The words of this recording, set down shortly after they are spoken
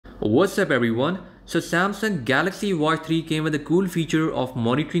What's up everyone? So Samsung Galaxy Watch 3 came with a cool feature of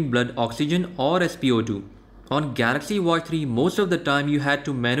monitoring blood oxygen or SpO2. On Galaxy Watch 3, most of the time you had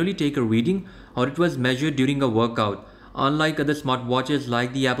to manually take a reading or it was measured during a workout, unlike other smartwatches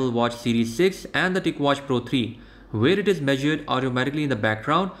like the Apple Watch Series 6 and the TicWatch Pro 3, where it is measured automatically in the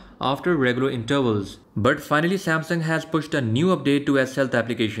background after regular intervals. But finally Samsung has pushed a new update to S Health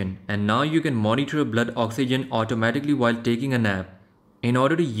application, and now you can monitor blood oxygen automatically while taking a nap. In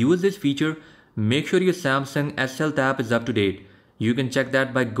order to use this feature, make sure your Samsung S Health app is up to date. You can check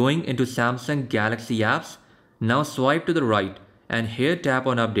that by going into Samsung Galaxy apps. Now swipe to the right and here tap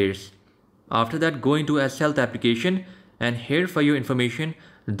on updates. After that, go into S Health application and here for your information,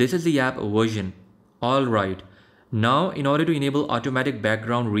 this is the app version. Alright, now in order to enable automatic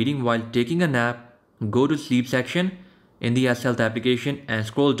background reading while taking a nap, go to sleep section in the S Health application and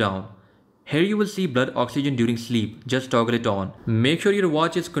scroll down. Here you will see blood oxygen during sleep, just toggle it on. Make sure your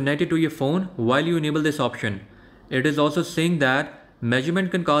watch is connected to your phone while you enable this option. It is also saying that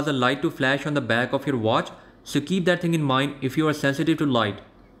measurement can cause a light to flash on the back of your watch, so keep that thing in mind if you are sensitive to light.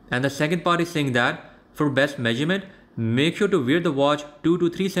 And the second part is saying that for best measurement, make sure to wear the watch 2 to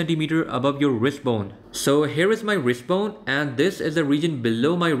 3 cm above your wrist bone. So here is my wrist bone and this is the region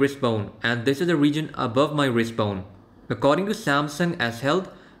below my wrist bone and this is the region above my wrist bone. According to Samsung S Health,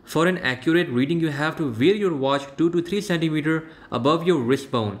 for an accurate reading, you have to wear your watch 2 to 3 cm above your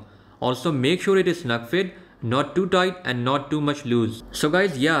wrist bone. Also make sure it is snug fit, not too tight and not too much loose. So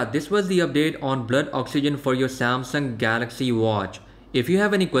guys, yeah, this was the update on blood oxygen for your Samsung Galaxy Watch. If you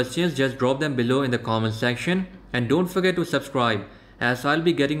have any questions, just drop them below in the comment section. And don't forget to subscribe, as I'll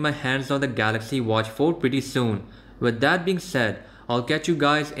be getting my hands on the Galaxy Watch 4 pretty soon. With that being said, I'll catch you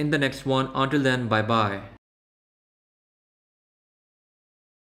guys in the next one. Until then, bye bye.